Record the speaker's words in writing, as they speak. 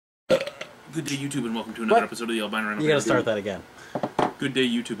Good day, YouTube, and welcome to another episode of the Albino Rhino. You gotta start that again. Good day,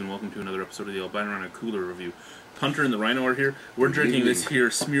 YouTube, and welcome to another episode of the Albino Rhino Cooler Review. Punter and the Rhino are here. We're drinking this here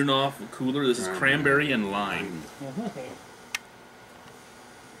Smirnoff Cooler. This is cranberry and lime.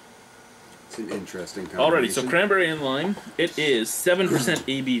 It's an interesting combination. Alrighty, so cranberry and lime. It is 7%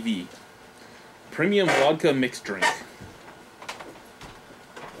 ABV. Premium vodka mixed drink.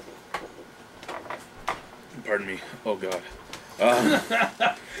 Pardon me. Oh, God.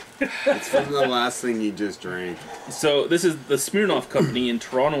 It's from the last thing you just drank. So this is the Smirnoff Company in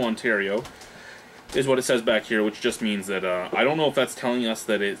Toronto, Ontario, is what it says back here, which just means that I don't know if that's telling us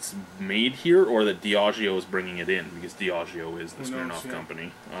that it's made here or that Diageo is bringing it in, because Diageo is the Smirnoff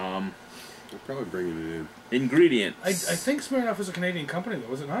Company. They're probably bringing it in. Ingredients. I think Smirnoff is a Canadian company,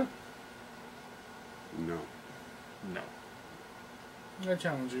 though, is it not? No. No. I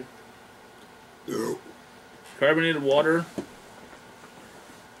challenge you. No. Carbonated water.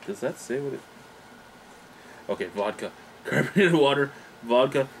 Does that say what it... Okay, vodka. Carbonated water,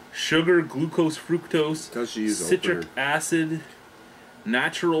 vodka, sugar, glucose, fructose, citric acid,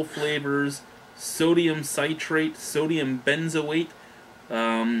 natural flavors, sodium citrate, sodium benzoate,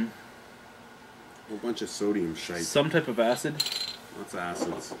 a whole bunch of sodium shite. some type of acid. Lots of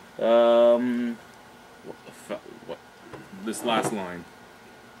acids. What? This last line.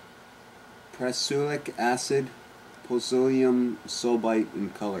 Prussic acid, potassium sulfite in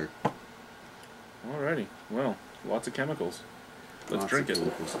color. Alrighty. Well, lots of chemicals. Let's drink it.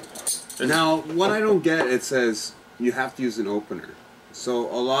 Now, what I don't get, it says you have to use an opener. So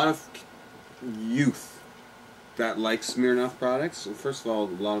a lot of youth that like Smirnoff products, so first of all,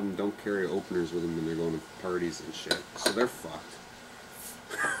 a lot of them don't carry openers with them when they're going to parties and shit. So they're fucked.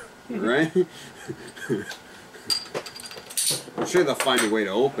 Right? I'm sure they'll find a way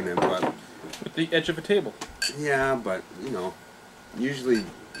to open it, but... With the edge of a table. Yeah, but, you know, usually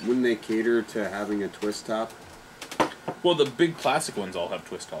wouldn't they cater to having a twist top? Well, the big classic ones all have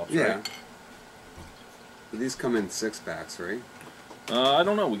twist tops, Yeah. right? But these come in 6-packs, right? I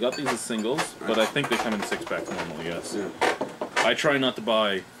don't know. We got these as singles, but I think they come in 6-packs normally, yes. Yeah. I try not to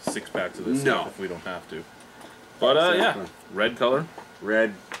buy 6-packs of this stuff if we don't have to. But, yeah. Red color.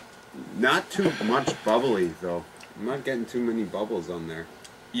 Red. Not too much bubbly, though. I'm not getting too many bubbles on there.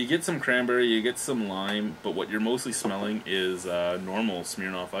 You get some cranberry, you get some lime, but what you're mostly smelling is normal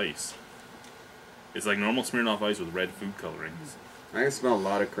Smirnoff Ice. It's like normal Smirnoff Ice with red food coloring. I can smell a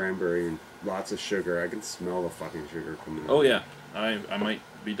lot of cranberry and lots of sugar. I can smell the fucking sugar coming out. Oh, yeah. I might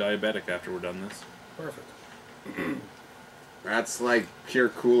be diabetic after we're done this. Perfect. That's like pure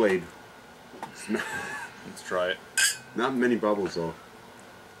Kool-Aid. Let's try it. Not many bubbles, though.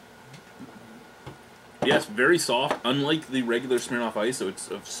 Yes, very soft, unlike the regular Smirnoff Ice, so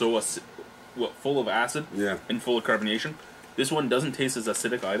it's full of acid and full of carbonation. This one doesn't taste as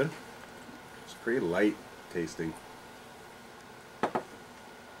acidic either. It's pretty light tasting.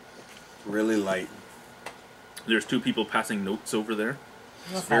 Really light. There's two people passing notes over there.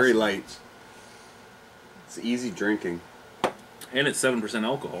 It's very light. It's easy drinking. And it's 7%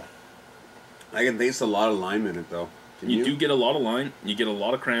 alcohol. I can taste a lot of lime in it, though. You do get a lot of lime. You get a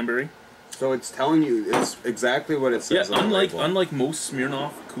lot of cranberry. So it's telling you, it's exactly what it says on the label. Unlike most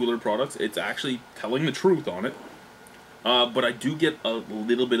Smirnoff cooler products, it's actually telling the truth on it. But I do get a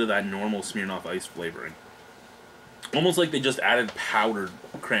little bit of that normal Smirnoff Ice flavoring. Almost like they just added powdered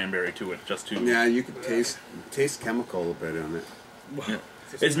cranberry to it, just to... Yeah, you can taste chemical a bit in it. Yeah.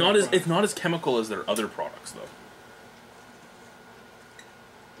 It's not as chemical as their other products, though.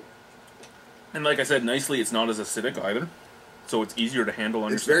 And like I said, nicely, it's not as acidic either. So it's easier to handle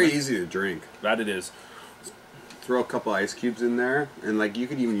on your stomach. It's very easy to drink. That it is. Throw a couple ice cubes in there, and like you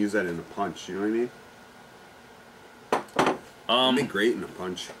could even use that in a punch. You know what I mean? It'd be great in a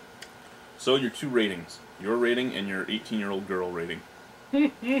punch. So your two ratings: your rating and your 18-year-old girl rating.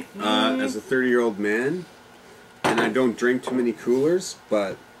 As a 30-year-old man, and I don't drink too many coolers,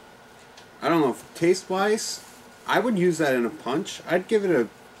 but I don't know. Taste-wise, I would use that in a punch. I'd give it a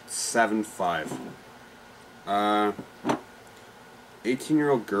 7.5.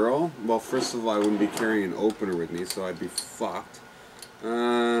 18-year-old girl? Well, first of all, I wouldn't be carrying an opener with me, so I'd be fucked.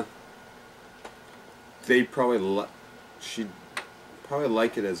 She'd probably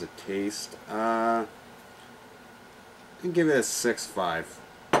like it as a taste. I'd give it a 6.5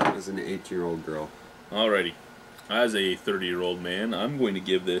 as an 18-year-old girl. Alrighty. As a 30-year-old man, I'm going to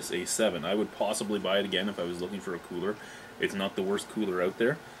give this a 7. I would possibly buy it again if I was looking for a cooler. It's not the worst cooler out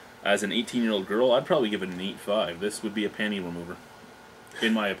there. As an 18-year-old girl, I'd probably give it an 8.5. This would be a panty remover,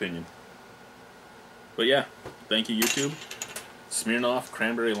 in my opinion. But yeah, thank you, YouTube. Smirnoff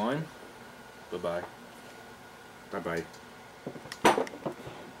Cranberry Lime. Bye-bye. Bye-bye.